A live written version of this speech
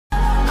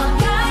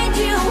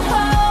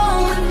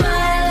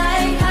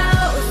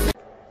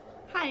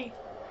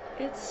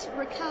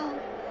Raquel.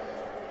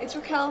 It's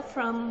Raquel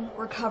from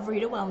Recovery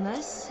to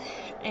Wellness,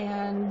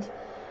 and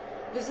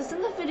this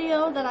isn't the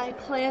video that I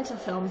plan to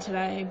film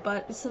today,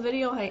 but it's the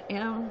video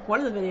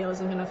one of the videos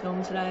I'm going to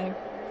film today.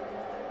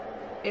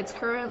 It's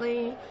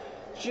currently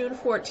June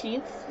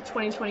 14th,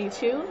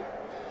 2022,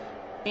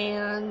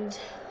 and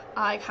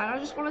I kind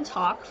of just want to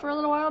talk for a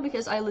little while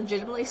because I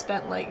legitimately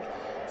spent like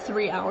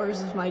 3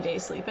 hours of my day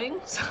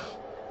sleeping,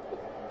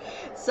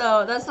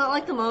 so that's not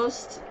like the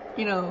most,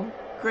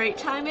 great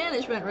time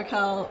management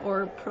Raquel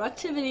or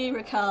productivity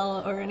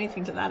Raquel or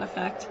anything to that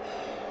effect.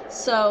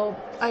 So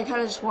I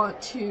kind of just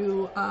want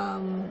to,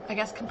 I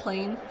guess,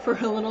 complain for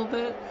a little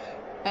bit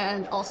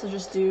and also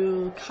just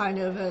do kind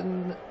of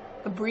an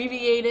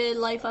abbreviated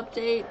life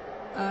update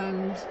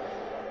and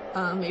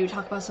maybe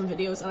talk about some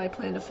videos that I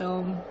plan to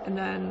film and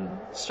then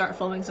start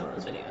filming some of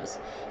those videos.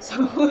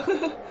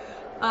 So,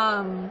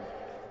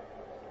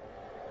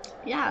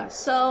 yeah,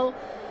 so,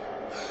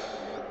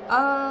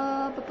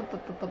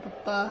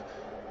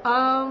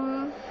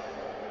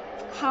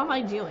 how am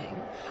I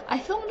doing? I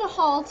filmed a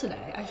haul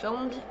today. I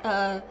filmed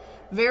a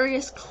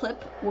various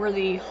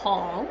clip-worthy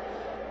haul,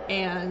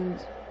 and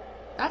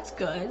that's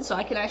good. So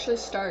I can actually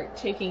start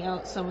taking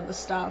out some of the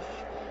stuff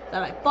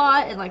that I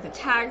bought and like the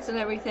tags and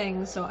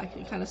everything. So I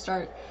can kind of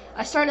start.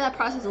 I started that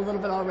process a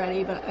little bit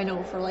already, but I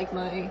know for like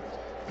my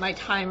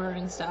timer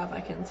and stuff, I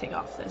can take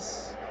off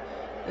this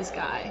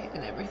guy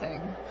and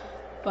everything.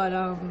 But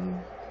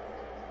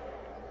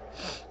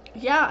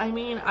yeah, I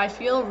mean, I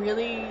feel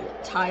really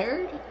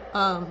tired.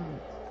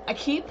 I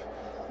keep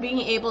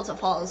being able to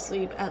fall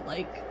asleep at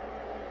like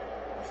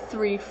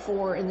 3,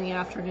 4 in the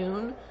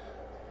afternoon,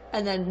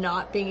 and then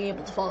not being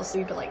able to fall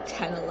asleep at like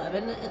 10,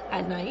 11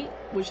 at night,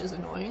 which is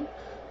annoying.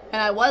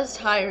 And I was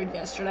tired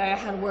yesterday. I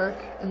had work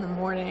in the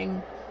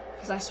morning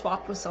because I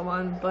swapped with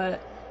someone, but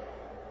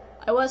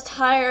I was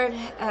tired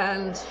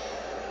and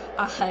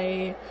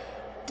I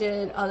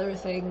did other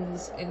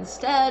things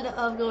instead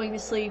of going to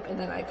sleep, and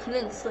then I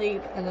couldn't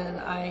sleep, and then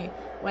I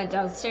went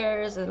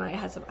downstairs and I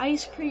had some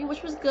ice cream,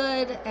 which was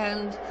good,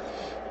 and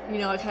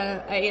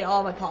I ate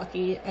all my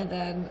Pocky, and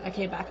then I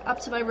came back up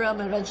to my room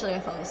and eventually I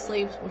fell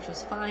asleep, which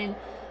was fine,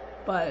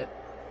 but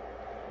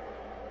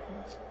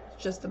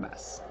just a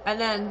mess. And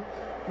then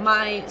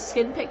my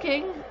skin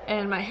picking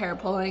and my hair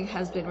pulling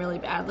has been really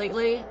bad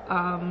lately.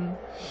 I'm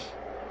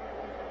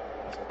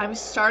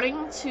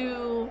starting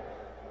to,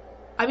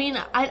 I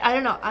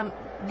don't know.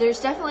 There's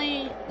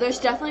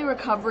definitely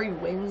recovery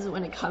wins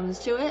when it comes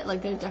to it.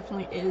 Like, there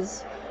definitely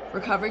is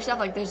recovery stuff.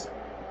 Like,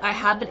 I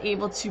have been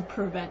able to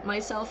prevent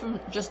myself from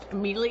just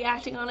immediately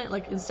acting on it.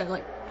 Like, instead of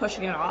like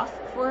pushing it off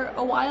for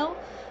a while,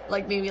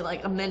 like maybe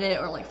like a minute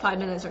or like 5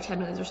 minutes or 10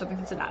 minutes or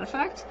something to that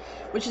effect,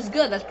 which is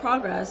good. That's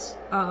progress.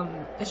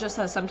 It's just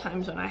that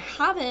sometimes when I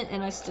haven't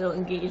and I still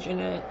engage in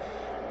it,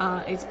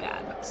 it's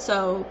bad.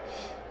 So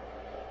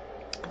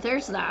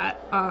there's that.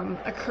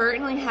 I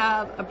currently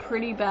have a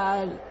pretty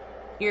bad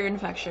ear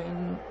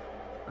infection,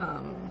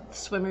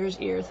 swimmer's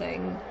ear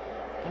thing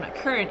in my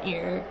current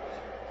ear,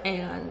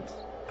 and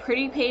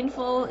pretty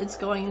painful. It's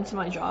going into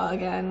my jaw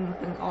again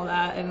and all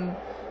that, and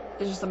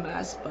it's just a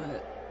mess,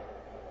 but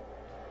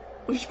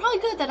which is probably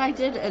good that I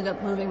did end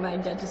up moving my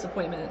dentist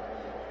appointment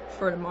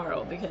for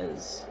tomorrow,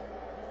 because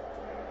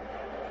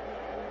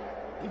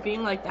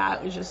being like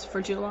that was just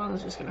for too long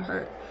is just gonna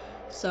hurt.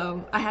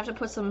 So I have to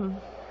put some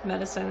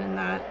medicine in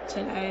that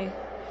today,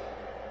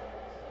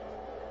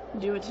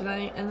 do it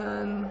tonight, and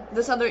then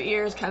this other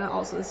ear is kind of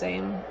also the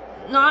same.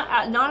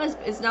 I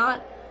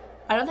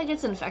don't think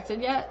it's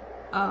infected yet,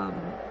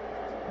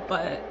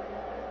 but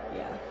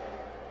yeah.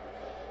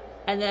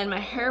 And then my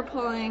hair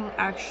pulling,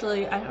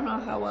 actually, I don't know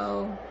how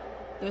well,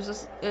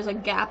 there's a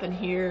gap in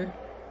here,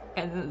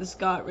 and then this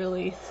got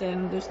really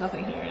thin. There's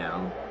nothing here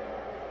now,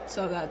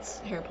 so that's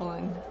hair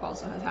pulling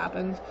also has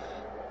happened.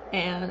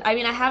 And I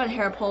mean, I haven't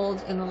hair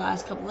pulled in the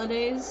last couple of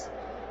days,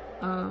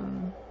 but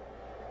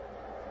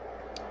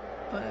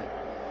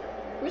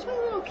where's my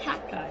little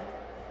cat guy?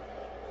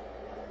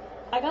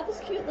 I got this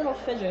cute little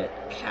fidget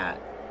cat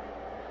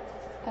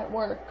at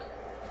work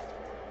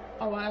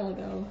a while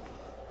ago.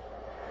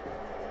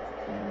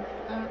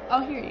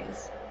 Oh, here he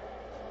is.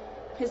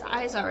 His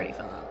eyes already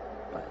fell out,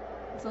 but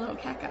it's a little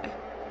cat guy.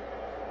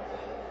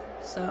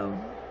 So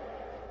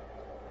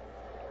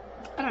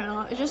I don't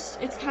know.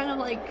 It's kind of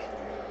like,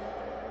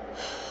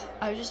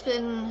 I've just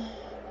been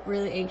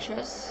really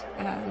anxious,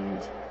 and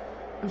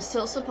I'm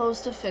still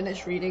supposed to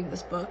finish reading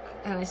this book,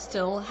 and I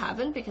still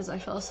haven't because I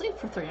fell asleep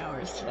for 3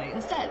 hours today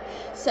instead.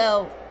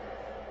 So,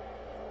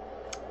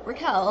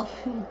 Raquel,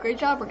 great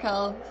job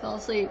Raquel, fell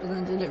asleep and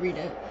then didn't read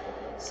it.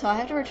 So I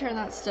have to return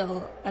that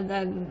still, and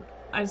then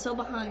I'm still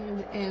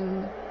behind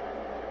in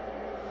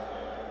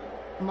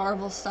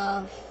Marvel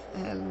stuff,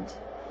 and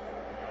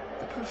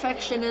the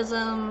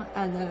perfectionism,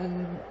 and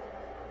then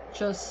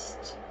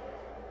just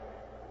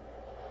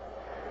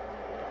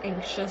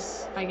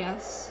anxious, I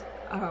guess.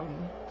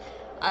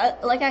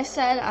 Like I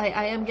said,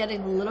 I am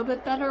getting a little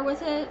bit better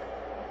with it.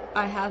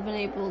 I have been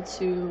able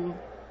to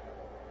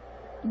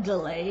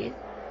delay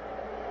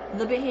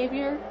the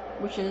behavior,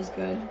 which is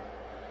good.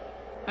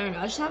 I don't know,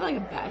 I just have like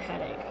a bad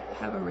headache. I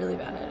have a really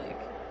bad headache.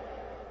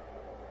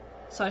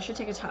 So I should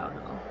take a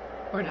Tylenol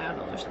or an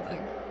Advil or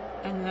something,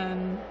 and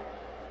then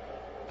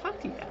talk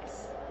to you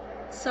guys.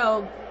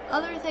 So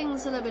other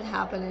things that have been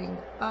happening.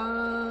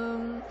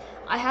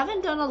 I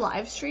haven't done a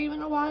live stream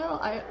in a while.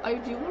 I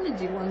do want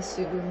to do one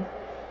soon.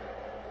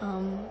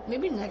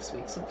 Maybe next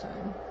week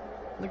sometime,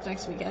 like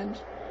next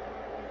weekend.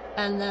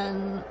 And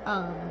then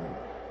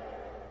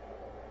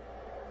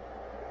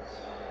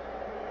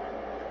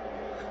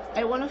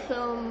I want to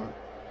film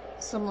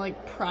some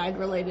like pride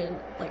related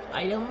like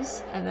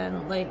items, and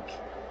then like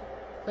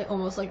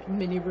almost like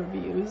mini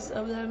reviews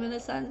of them in a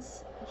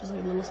sense, just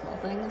like little small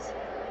things.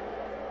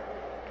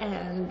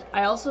 And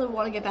I also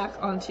want to get back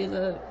onto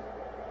the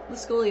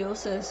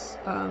scoliosis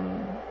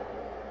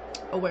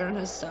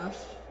awareness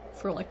stuff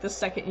for like the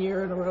second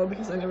year in a row,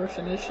 because I never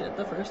finished it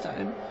the first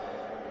time.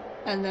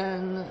 And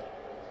then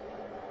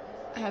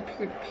I have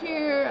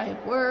peer-to-peer, I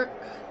have work,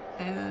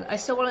 and I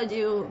still want to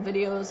do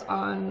videos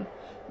on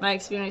my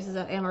experiences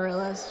at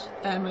Amaryllis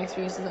and my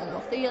experiences at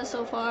Althea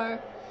so far.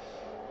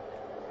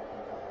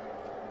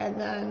 And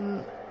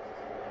then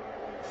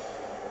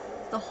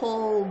the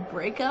whole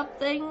breakup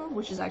thing,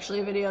 which is actually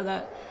a video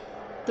that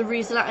the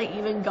reason I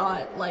even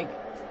got like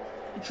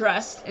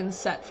dressed and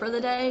set for the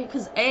day,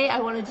 because I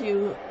want to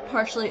do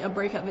partially a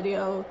breakup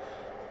video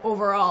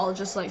overall,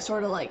 just like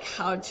sort of like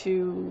how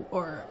to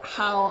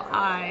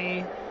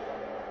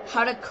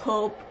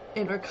cope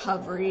in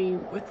recovery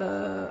with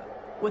a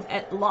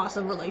loss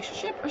of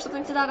relationship or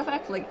something to that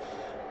effect, like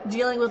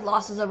dealing with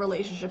losses of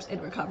relationships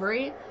in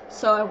recovery.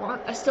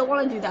 So I still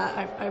want to do that.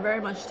 I very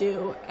much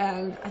do,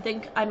 and I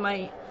think I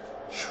might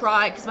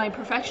try, because my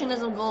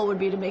perfectionism goal would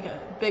be to make a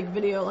big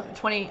video, like a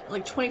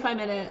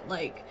 25-minute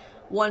like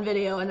one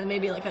video, and then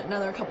maybe like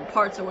another couple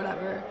parts or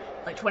whatever,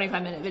 like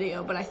 25-minute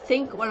video. But I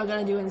think what I'm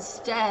gonna do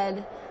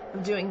instead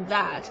of doing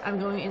that, I'm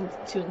going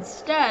to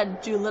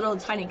instead do little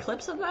tiny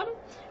clips of them,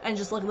 and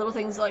just like little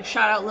things, like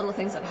shout out little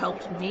things that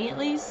helped me at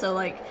least. So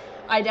like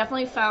I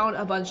definitely found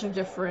a bunch of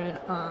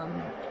different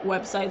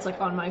websites like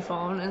on my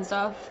phone and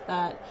stuff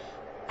that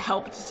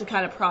helped to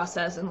kind of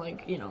process and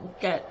like, you know,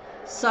 get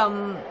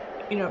some,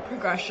 you know,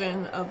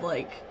 progression of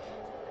like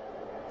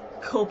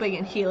coping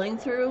and healing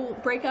through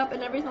breakup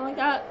and everything like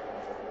that.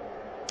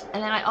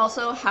 And then I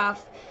also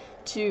have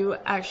to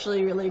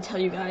actually really tell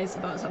you guys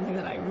about something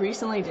that I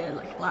recently did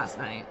like last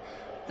night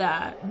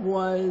that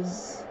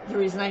was the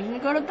reason I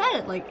didn't go to bed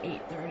at like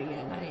 8:30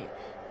 at night.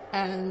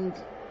 And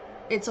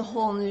it's a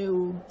whole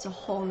new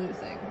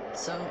thing.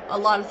 So a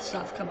lot of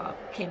stuff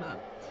came up.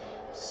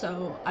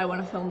 So I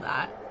want to film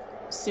that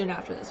soon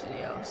after this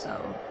video.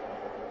 So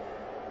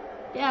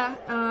yeah,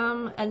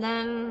 and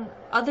then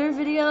other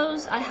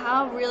videos, I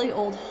have really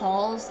old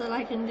hauls that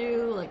I can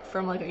do, like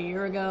from like a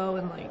year ago,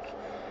 and like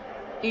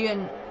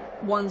even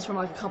ones from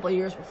like a couple of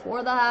years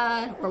before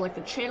that, or like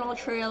the channel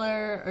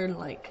trailer, or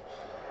like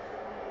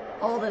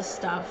all this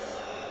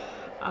stuff.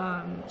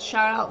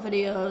 Shout out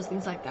videos,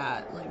 things like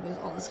that. Like there's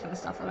all this kind of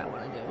stuff that I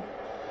want to do.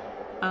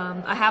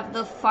 I have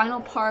the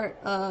final part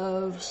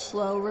of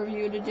Slow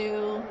review to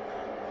do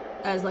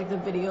as like the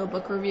video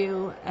book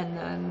review, and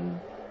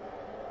then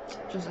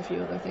just a few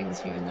other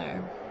things here and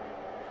there.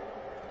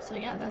 So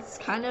yeah, that's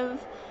kind of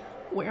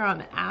where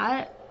I'm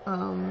at.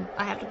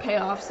 I have to pay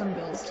off some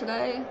bills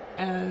today,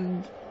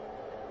 and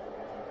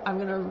I'm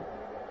gonna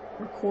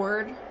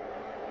record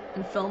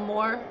and film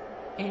more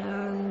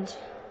and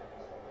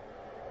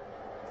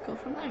go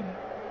from there.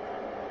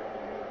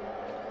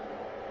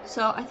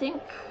 So I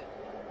think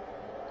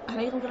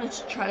I'm gonna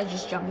try to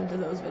just jump into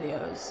those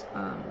videos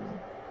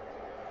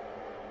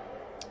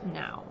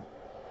now.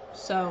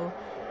 So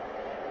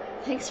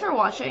thanks for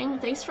watching,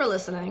 thanks for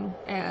listening,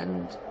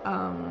 and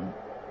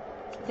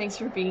thanks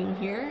for being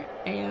here.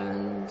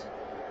 And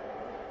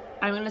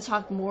I'm gonna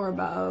talk more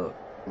about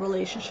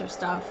relationship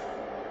stuff.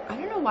 I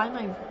don't know why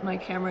my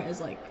camera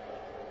is like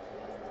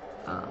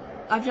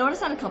I've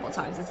noticed that a couple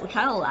times. It's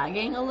kind of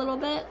lagging a little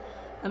bit.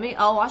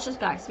 I'll watch this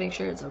back to make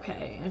sure it's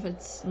okay. And if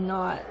it's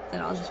not,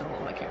 then I'll just film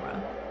on my camera.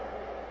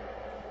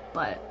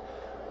 But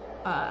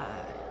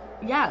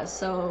yeah,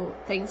 so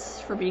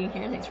thanks for being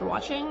here, thanks for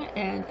watching,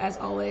 and as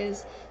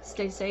always,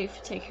 stay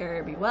safe, take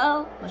care, be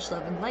well, much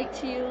love and light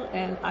to you,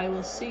 and I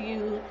will see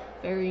you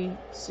very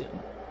soon.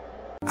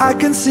 I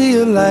can see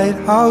a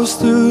lighthouse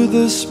through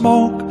the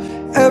smoke.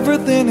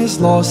 Everything is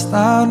lost,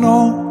 I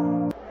know.